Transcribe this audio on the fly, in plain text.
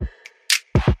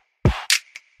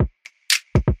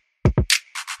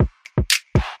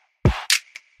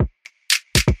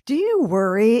Do you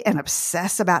worry and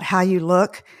obsess about how you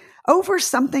look over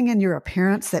something in your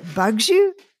appearance that bugs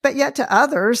you, but yet to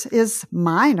others is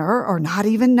minor or not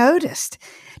even noticed?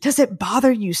 Does it bother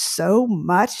you so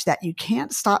much that you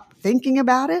can't stop thinking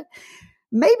about it?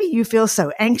 Maybe you feel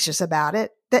so anxious about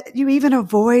it that you even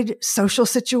avoid social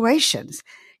situations.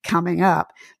 Coming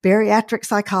up, bariatric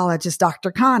psychologist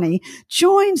Dr. Connie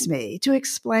joins me to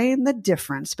explain the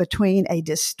difference between a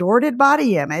distorted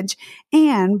body image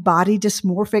and body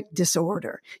dysmorphic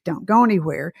disorder. Don't go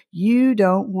anywhere. You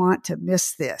don't want to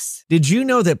miss this. Did you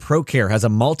know that ProCare has a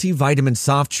multivitamin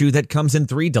soft chew that comes in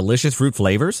 3 delicious fruit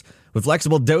flavors? With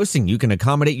flexible dosing, you can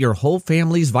accommodate your whole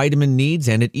family's vitamin needs,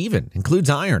 and it even includes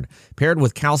iron, paired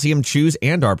with calcium chews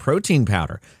and our protein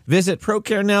powder. Visit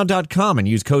ProCareNow.com and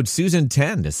use code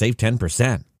Susan10 to save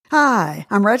 10%. Hi,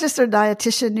 I'm registered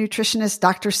dietitian nutritionist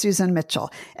Dr. Susan Mitchell,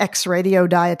 ex-radio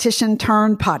dietitian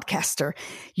turned podcaster.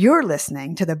 You're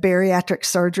listening to the Bariatric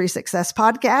Surgery Success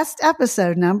Podcast,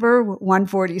 episode number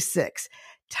 146.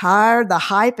 Tired of the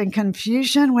hype and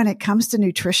confusion when it comes to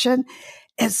nutrition?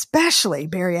 Especially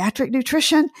bariatric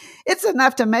nutrition, it's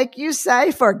enough to make you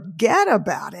say, forget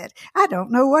about it. I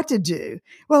don't know what to do.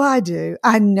 Well, I do.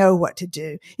 I know what to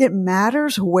do. It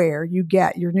matters where you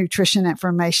get your nutrition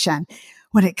information.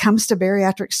 When it comes to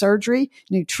bariatric surgery,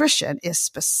 nutrition is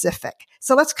specific.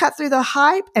 So let's cut through the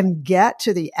hype and get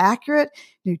to the accurate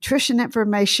nutrition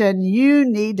information you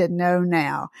need to know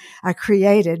now. I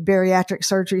created Bariatric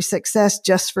Surgery Success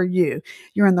just for you.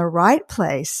 You're in the right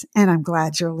place, and I'm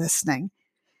glad you're listening.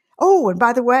 Oh, and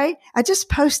by the way, I just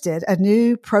posted a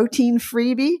new protein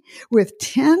freebie with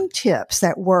 10 tips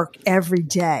that work every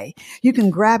day. You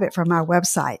can grab it from my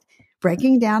website,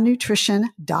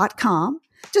 breakingdownnutrition.com.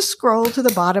 Just scroll to the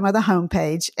bottom of the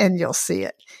homepage and you'll see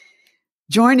it.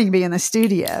 Joining me in the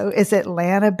studio is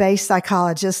Atlanta-based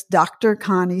psychologist Dr.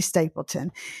 Connie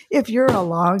Stapleton. If you're a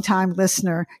longtime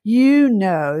listener, you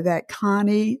know that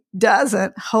Connie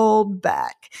doesn't hold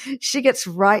back. She gets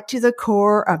right to the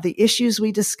core of the issues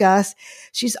we discuss.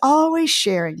 She's always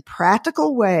sharing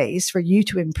practical ways for you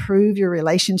to improve your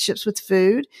relationships with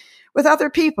food, with other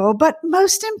people, but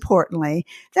most importantly,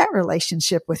 that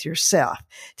relationship with yourself.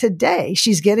 Today,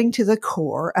 she's getting to the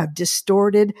core of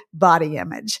distorted body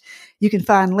image. You can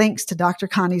find links to Dr.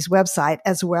 Connie's website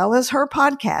as well as her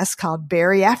podcast called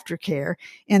Bariatric Care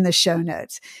in the show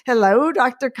notes. Hello,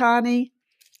 Dr. Connie.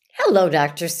 Hello,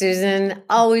 Dr. Susan.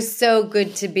 Always so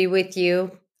good to be with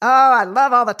you. Oh, I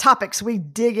love all the topics we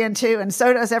dig into, and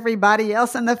so does everybody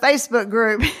else in the Facebook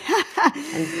group.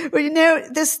 Well, you know,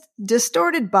 this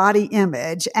distorted body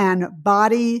image and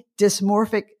body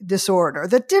dysmorphic disorder,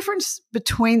 the difference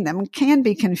between them can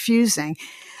be confusing.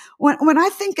 When I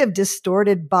think of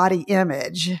distorted body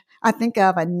image, I think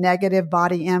of a negative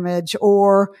body image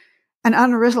or an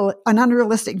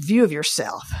unrealistic view of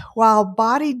yourself, while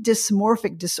body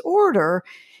dysmorphic disorder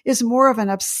is more of an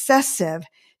obsessive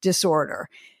disorder.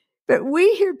 But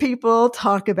we hear people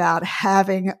talk about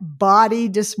having body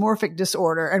dysmorphic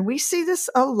disorder, and we see this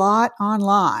a lot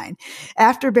online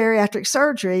after bariatric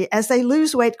surgery as they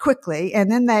lose weight quickly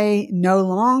and then they no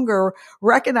longer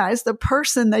recognize the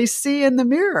person they see in the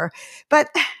mirror. But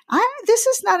this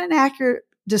is not an accurate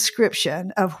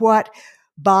description of what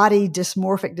body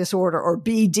dysmorphic disorder, or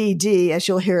BDD, as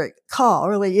you'll hear it called,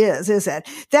 really is it?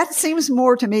 That seems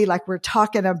more to me like we're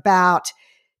talking about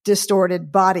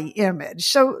distorted body image.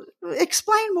 So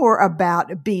explain more about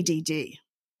BDD.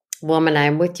 Woman,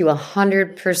 I'm with you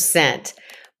 100%.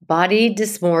 Body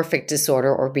dysmorphic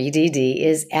disorder, or BDD,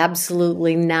 is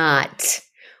absolutely not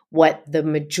what the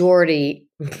majority,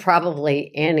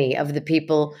 probably any of the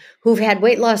people who've had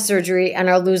weight loss surgery and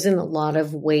are losing a lot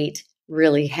of weight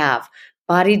really have.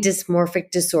 Body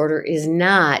dysmorphic disorder is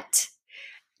not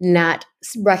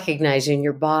recognizing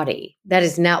your body. That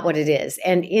is not what it is.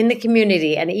 And in the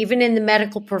community and even in the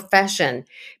medical profession,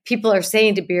 people are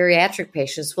saying to bariatric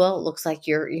patients, well, it looks like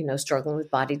you're, struggling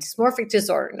with body dysmorphic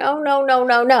disorder.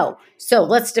 No. So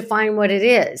let's define what it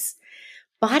is.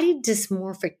 Body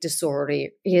dysmorphic disorder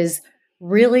is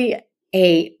really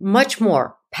a much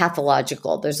more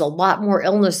pathological. There's a lot more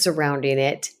illness surrounding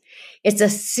it. It's a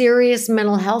serious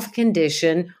mental health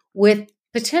condition with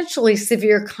potentially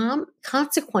severe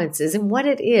consequences. And what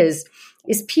it is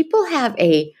people have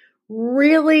a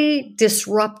really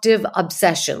disruptive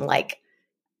obsession,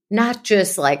 not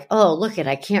just oh, look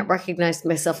I can't recognize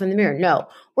myself in the mirror. No,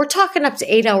 we're talking up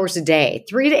to 8 hours a day,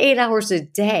 3 to 8 hours a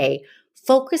day,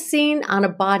 focusing on a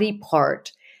body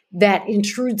part that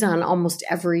intrudes on almost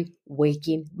every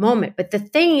waking moment. But the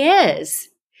thing is,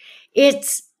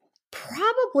 it's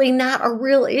probably not a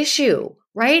real issue,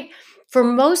 right? For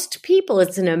most people,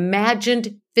 it's an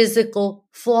imagined physical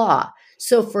flaw.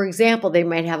 So, for example, they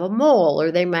might have a mole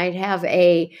or they might have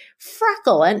a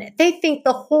freckle, and they think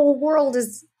the whole world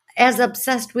is as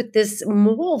obsessed with this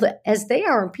mole as they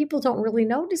are, and people don't really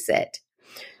notice it.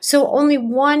 So only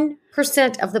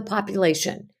 1% of the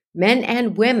population, men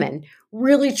and women,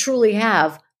 really truly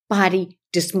have body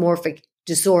dysmorphic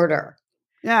disorder.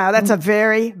 Yeah, that's a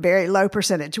very, very low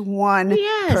percentage, 1%.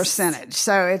 Yes.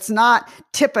 So it's not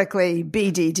typically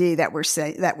BDD that we're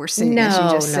seeing, as you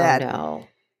just said. No.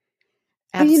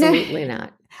 Absolutely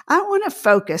not. I want to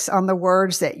focus on the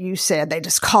words that you said. They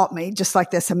just caught me just like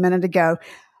this a minute ago.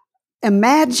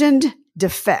 Imagined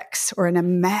defects, or an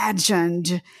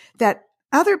imagined that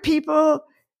other people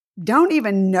don't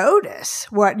even notice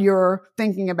what you're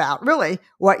thinking about, really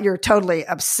what you're totally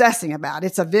obsessing about.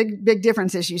 It's a big, big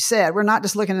difference, as you said. We're not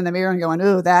just looking in the mirror and going,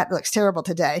 "Ooh, that looks terrible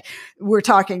today." We're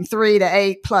talking 3 to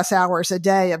 8+ hours a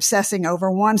day obsessing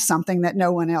over something that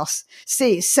no one else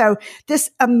sees. So this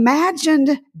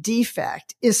imagined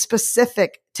defect is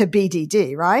specific to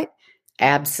BDD, right?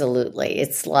 Absolutely.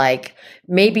 It's like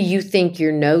maybe you think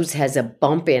your nose has a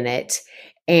bump in it,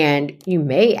 and you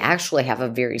may actually have a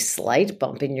very slight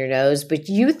bump in your nose, but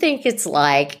you think it's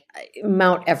like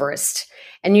Mount Everest.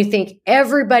 And you think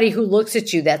everybody who looks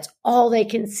at you, that's all they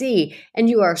can see. And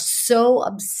you are so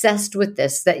obsessed with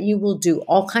this that you will do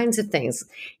all kinds of things,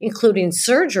 including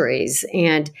surgeries.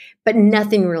 But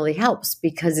nothing really helps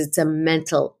because it's a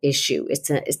mental issue. It's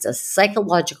a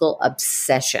psychological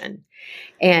obsession.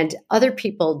 And other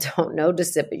people don't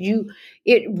notice it, but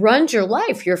it runs your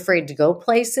life. You're afraid to go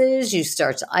places. You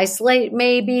start to isolate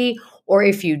maybe, or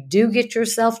if you do get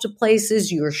yourself to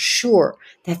places, you're sure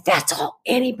that that's all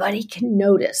anybody can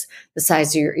notice, the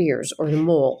size of your ears or the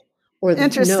mole or the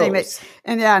Interesting. nose.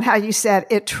 And how you said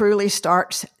it truly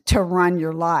starts to run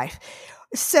your life.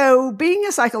 So being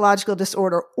a psychological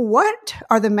disorder, what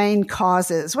are the main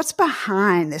causes? What's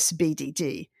behind this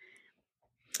BDD?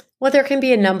 Well, there can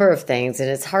be a number of things, and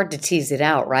it's hard to tease it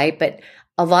out, right? But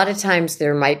a lot of times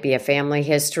there might be a family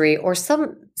history or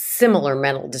some similar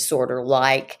mental disorder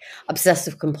like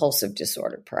obsessive compulsive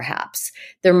disorder, perhaps.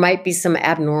 There might be some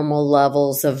abnormal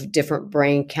levels of different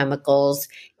brain chemicals,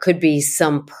 could be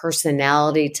some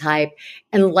personality type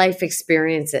and life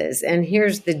experiences. And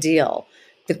here's the deal.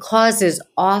 The cause is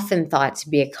often thought to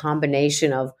be a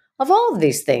combination of all of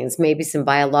these things, maybe some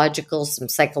biological, some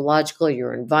psychological,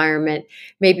 your environment,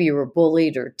 maybe you were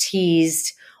bullied or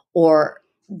teased or,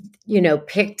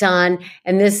 picked on,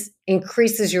 and this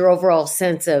increases your overall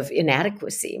sense of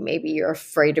inadequacy. Maybe you're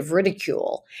afraid of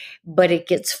ridicule, but it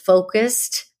gets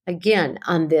focused again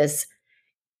on this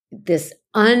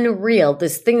unreal,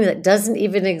 this thing that doesn't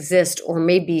even exist or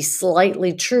may be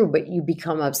slightly true, but you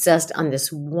become obsessed on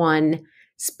this one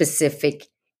specific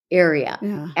area.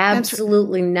 Yeah.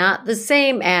 Absolutely not the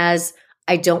same as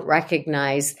I don't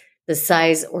recognize the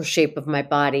size or shape of my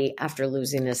body after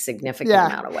losing a significant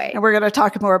amount of weight. And we're going to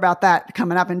talk more about that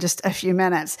coming up in just a few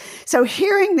minutes. So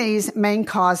hearing these main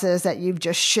causes that you've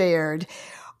just shared,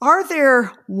 are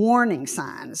there warning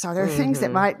signs? Are there things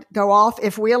that might go off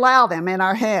if we allow them in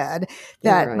our head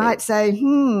that might say,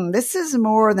 this is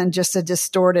more than just a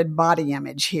distorted body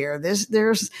image here.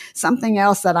 There's something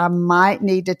else that I might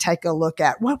need to take a look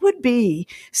at. What would be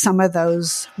some of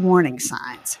those warning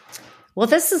signs? Well,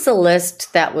 this is a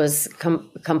list that was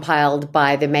compiled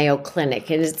by the Mayo Clinic.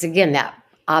 And it's, again, that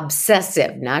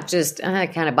obsessive, not just,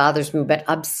 it kind of bothers me, but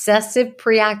obsessive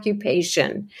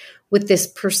preoccupation with this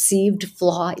perceived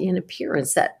flaw in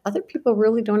appearance that other people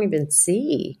really don't even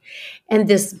see. And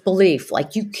this belief,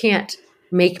 like, you can't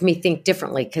make me think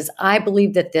differently because I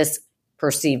believe that this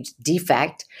perceived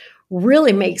defect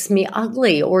really makes me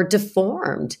ugly or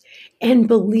deformed, and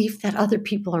belief that other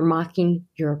people are mocking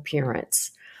your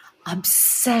appearance.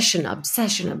 Obsession,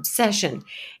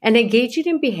 and engaging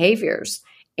in behaviors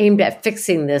aimed at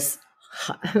fixing this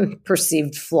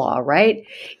perceived flaw, right?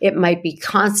 It might be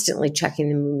constantly checking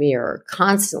the mirror,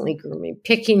 constantly grooming,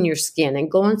 picking your skin,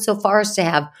 and going so far as to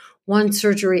have one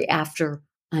surgery after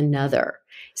another.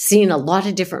 Seeing a lot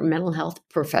of different mental health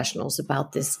professionals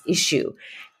about this issue,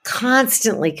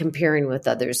 constantly comparing with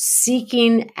others,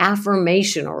 seeking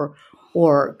affirmation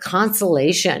or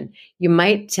consolation. You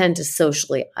might tend to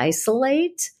socially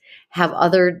isolate, have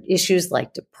other issues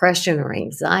like depression or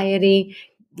anxiety,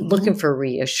 looking for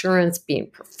reassurance, being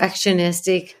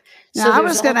perfectionistic. Now, I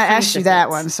was going to ask you that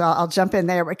one, so I'll jump in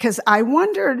there because I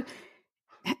wondered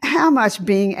how much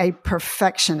being a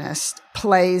perfectionist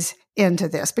plays into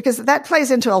this, because that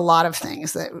plays into a lot of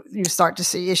things that you start to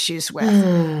see issues with.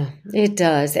 It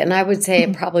does. And I would say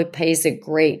it probably plays a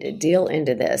great deal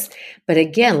into this. But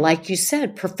again, like you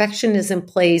said, perfectionism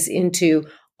plays into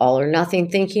all or nothing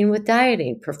thinking with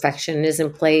dieting.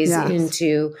 Perfectionism plays Yes.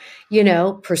 into,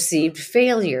 perceived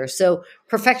failure. So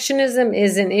perfectionism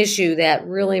is an issue that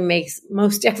really makes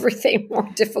most everything more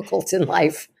difficult in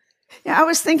life. Yeah, I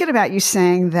was thinking about you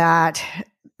saying that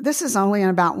this is only in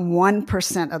about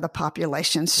 1% of the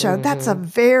population. So that's a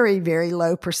very, very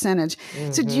low percentage.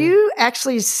 So do you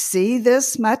actually see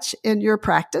this much in your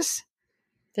practice?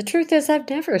 The truth is, I've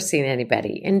never seen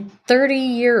anybody in 30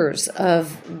 years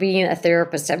of being a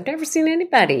therapist. I've never seen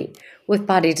anybody with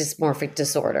body dysmorphic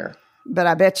disorder. But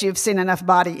I bet you've seen enough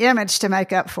body image to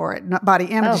make up for it. Not body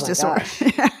image disorder.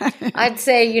 Gosh. I'd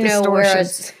say,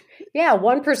 whereas,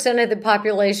 1% of the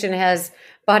population has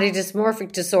body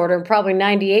dysmorphic disorder, and probably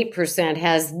 98%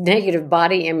 has negative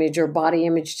body image or body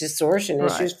image distortion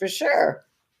issues for sure.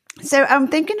 So I'm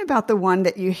thinking about the one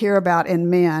that you hear about in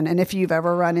men, and if you've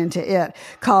ever run into it,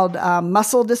 called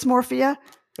muscle dysmorphia.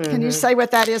 Can you say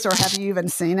what that is, or have you even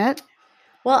seen it?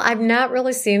 Well, I've not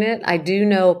really seen it. I do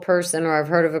know a person, or I've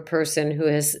heard of a person who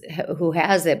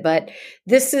has it, but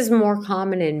this is more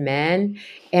common in men,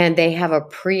 and they have a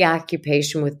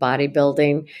preoccupation with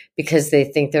bodybuilding because they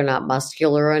think they're not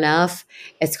muscular enough.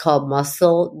 It's called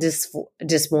muscle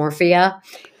dysmorphia,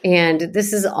 and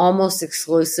this is almost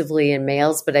exclusively in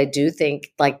males, but I do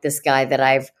think, like this guy that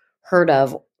I've heard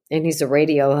of, and he's a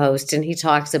radio host, and he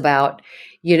talks about,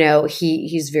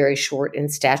 he's very short in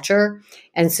stature,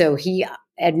 and so he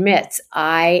admits,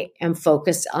 I am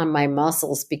focused on my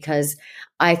muscles because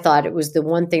I thought it was the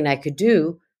one thing I could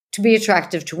do to be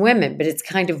attractive to women, but it's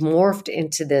kind of morphed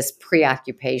into this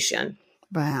preoccupation.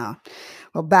 Wow.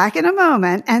 Well, back in a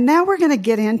moment. And now we're going to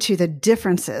get into the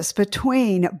differences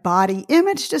between body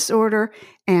image disorder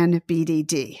and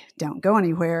BDD. Don't go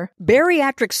anywhere.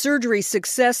 Bariatric Surgery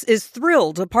Success is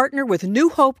thrilled to partner with New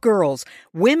Hope Girls,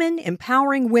 Women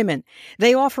Empowering Women.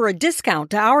 They offer a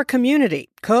discount to our community.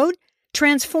 Code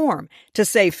TRANSFORM to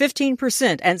save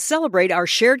 15% and celebrate our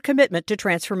shared commitment to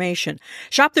transformation.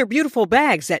 Shop their beautiful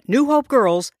bags at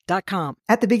newhopegirls.com.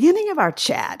 At the beginning of our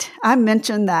chat, I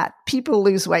mentioned that people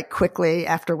lose weight quickly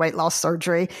after weight loss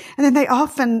surgery, and then they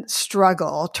often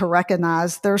struggle to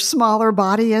recognize their smaller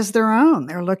body as their own.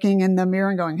 They're looking in the mirror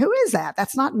and going, who is that?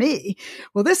 That's not me.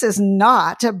 Well, this is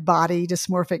not a body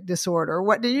dysmorphic disorder.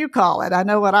 What do you call it? I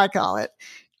know what I call it.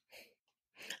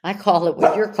 I call it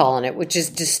what you're calling it, which is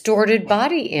distorted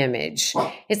body image.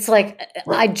 It's like,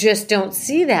 I just don't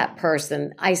see that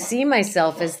person. I see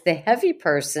myself as the heavy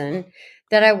person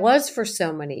that I was for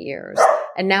so many years.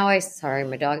 And now sorry,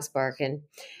 my dog's barking.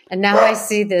 And now I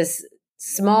see this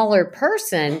smaller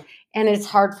person, and it's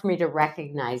hard for me to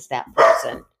recognize that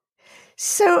person.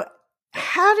 So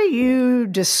how do you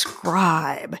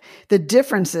describe the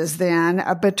differences then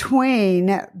between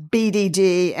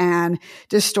BDD and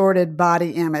distorted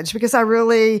body image? Because I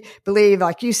really believe,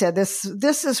 like you said, this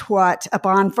is what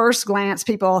upon first glance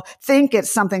people think it's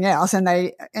something else,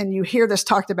 and you hear this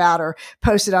talked about or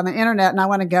posted on the internet, and I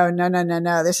want to go,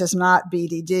 no, this is not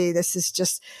BDD. This is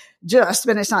just,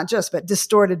 but it's not just, but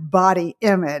distorted body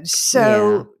image.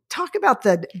 So talk about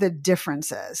the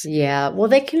differences. Yeah. Well,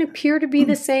 they can appear to be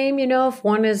the same, if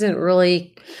one isn't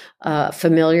really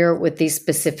familiar with these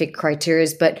specific criteria.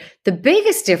 But the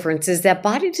biggest difference is that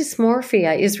body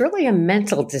dysmorphia is really a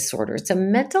mental disorder. It's a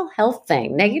mental health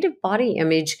thing. Negative body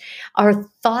image are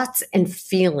thoughts and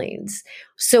feelings.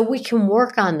 So we can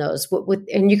work on those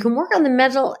and you can work on the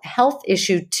mental health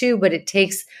issue too, but it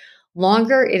takes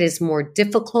longer. It is more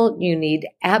difficult. You need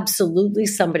absolutely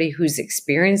somebody who's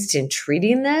experienced in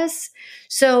treating this.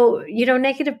 So,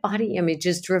 negative body image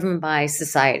is driven by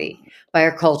society, by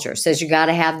our culture. It says you got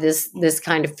to have this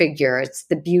kind of figure. It's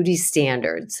the beauty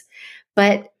standards.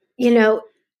 But,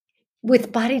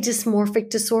 with body dysmorphic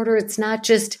disorder, it's not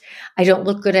just, I don't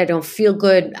look good, I don't feel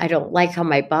good, I don't like how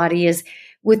my body is.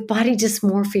 With body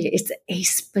dysmorphia, it's a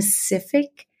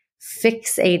specific,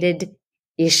 fixated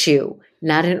issue,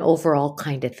 not an overall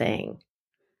kind of thing.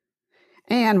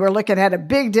 And we're looking at a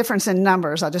big difference in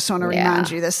numbers. I just want to remind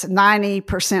you this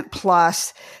 90%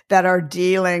 plus that are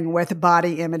dealing with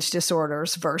body image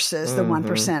disorders versus the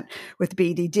 1% with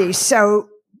BDD. So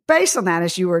based on that,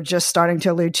 as you were just starting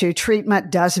to allude to,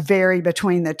 treatment does vary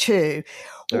between the two.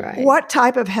 Right. What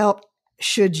type of help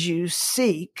should you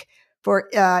seek for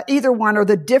either one, or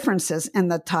the differences in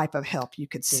the type of help you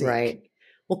could seek? Right.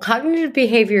 Well, cognitive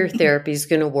behavior therapy is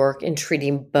going to work in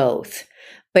treating both.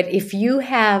 But if you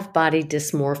have body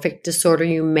dysmorphic disorder,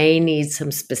 you may need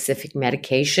some specific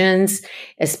medications,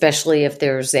 especially if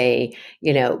there's a,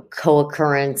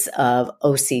 co-occurrence of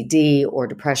OCD or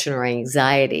depression or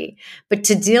anxiety. But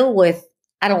to deal with,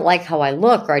 I don't like how I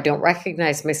look, or I don't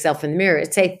recognize myself in the mirror,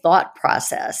 it's a thought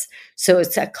process. So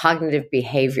it's a cognitive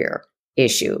behavior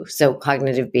issue. So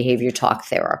cognitive behavior talk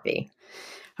therapy.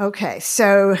 Okay.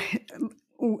 So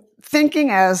thinking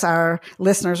as our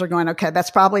listeners are going, okay,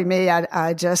 that's probably me.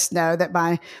 I just know that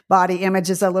my body image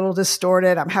is a little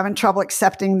distorted. I'm having trouble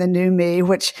accepting the new me,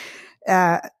 which,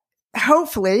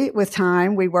 hopefully with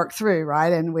time we work through,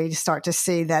 right? And we start to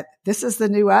see that this is the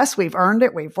new us. We've earned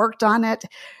it. We've worked on it,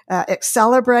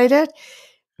 celebrate it.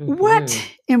 Mm-hmm. What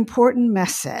important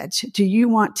message do you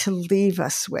want to leave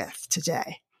us with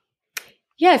today?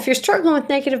 Yeah, if you're struggling with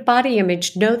negative body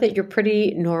image, know that you're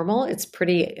pretty normal. It's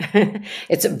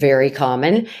it's very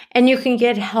common. And you can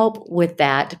get help with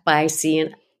that by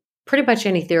seeing pretty much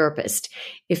any therapist.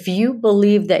 If you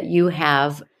believe that you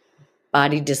have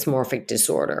body dysmorphic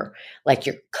disorder, like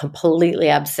you're completely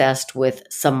obsessed with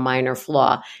some minor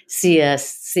flaw, see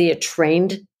a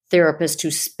trained therapist who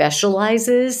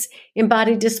specializes in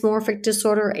body dysmorphic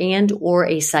disorder and or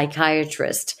a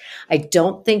psychiatrist. I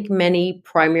don't think many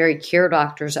primary care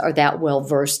doctors are that well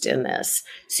versed in this.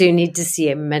 So you need to see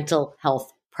a mental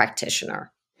health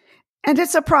practitioner. And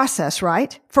it's a process,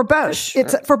 right? For both. Sure.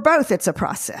 It's a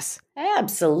process.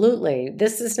 Absolutely.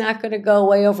 This is not going to go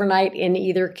away overnight in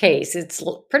either case. It's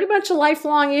pretty much a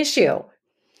lifelong issue.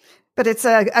 But it's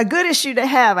a good issue to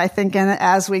have, I think,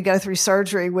 as we go through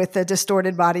surgery with the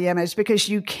distorted body image, because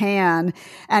you can,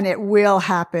 and it will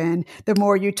happen. The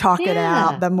more you talk it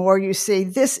out, the more you see,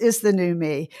 this is the new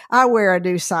me. I wear a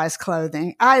new size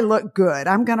clothing. I look good.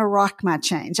 I'm going to rock my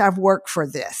change. I've worked for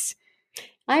this.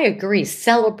 I agree.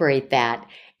 Celebrate that.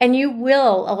 And you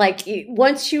will,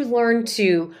 once you learn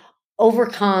to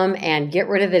overcome and get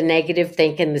rid of the negative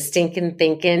thinking, the stinking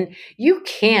thinking, you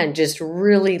can just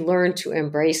really learn to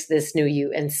embrace this new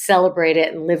you and celebrate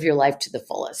it and live your life to the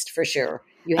fullest, for sure.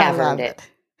 You have earned it.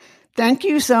 Thank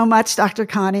you so much, Dr.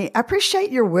 Connie. I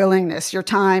appreciate your willingness, your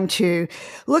time to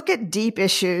look at deep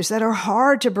issues that are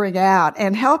hard to bring out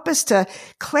and help us to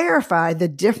clarify the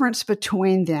difference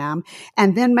between them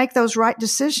and then make those right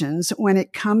decisions when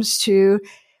it comes to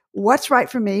what's right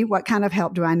for me? What kind of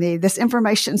help do I need? This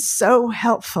information's so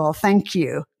helpful. Thank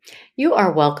you. You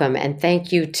are welcome. And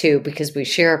thank you too, because we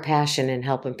share a passion in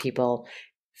helping people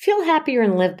feel happier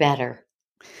and live better.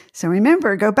 So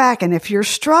remember, go back. And if you're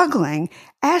struggling,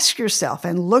 ask yourself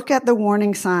and look at the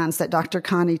warning signs that Dr.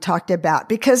 Connie talked about,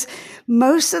 because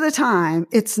most of the time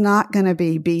it's not going to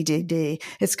be BDD.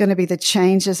 It's going to be the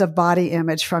changes of body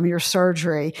image from your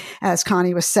surgery. As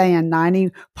Connie was saying,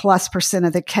 90+%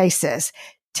 of the cases.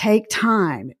 Take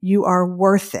time. You are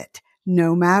worth it.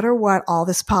 No matter what, all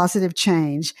this positive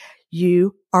change,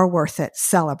 you are worth it.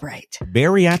 Celebrate.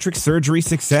 Bariatric Surgery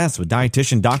Success with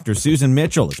dietitian Dr. Susan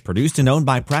Mitchell is produced and owned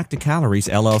by Practicalories,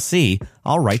 LLC.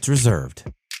 All rights reserved.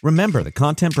 Remember, the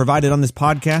content provided on this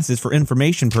podcast is for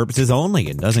information purposes only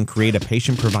and doesn't create a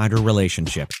patient-provider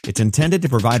relationship. It's intended to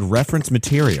provide reference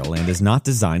material and is not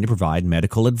designed to provide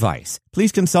medical advice.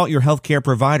 Please consult your healthcare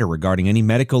provider regarding any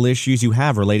medical issues you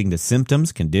have relating to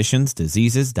symptoms, conditions,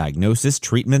 diseases, diagnosis,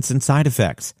 treatments, and side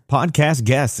effects. Podcast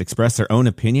guests express their own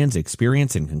opinions,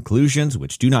 experience, and conclusions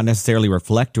which do not necessarily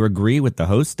reflect or agree with the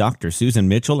host, Dr. Susan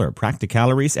Mitchell or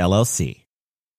Practicalories, LLC.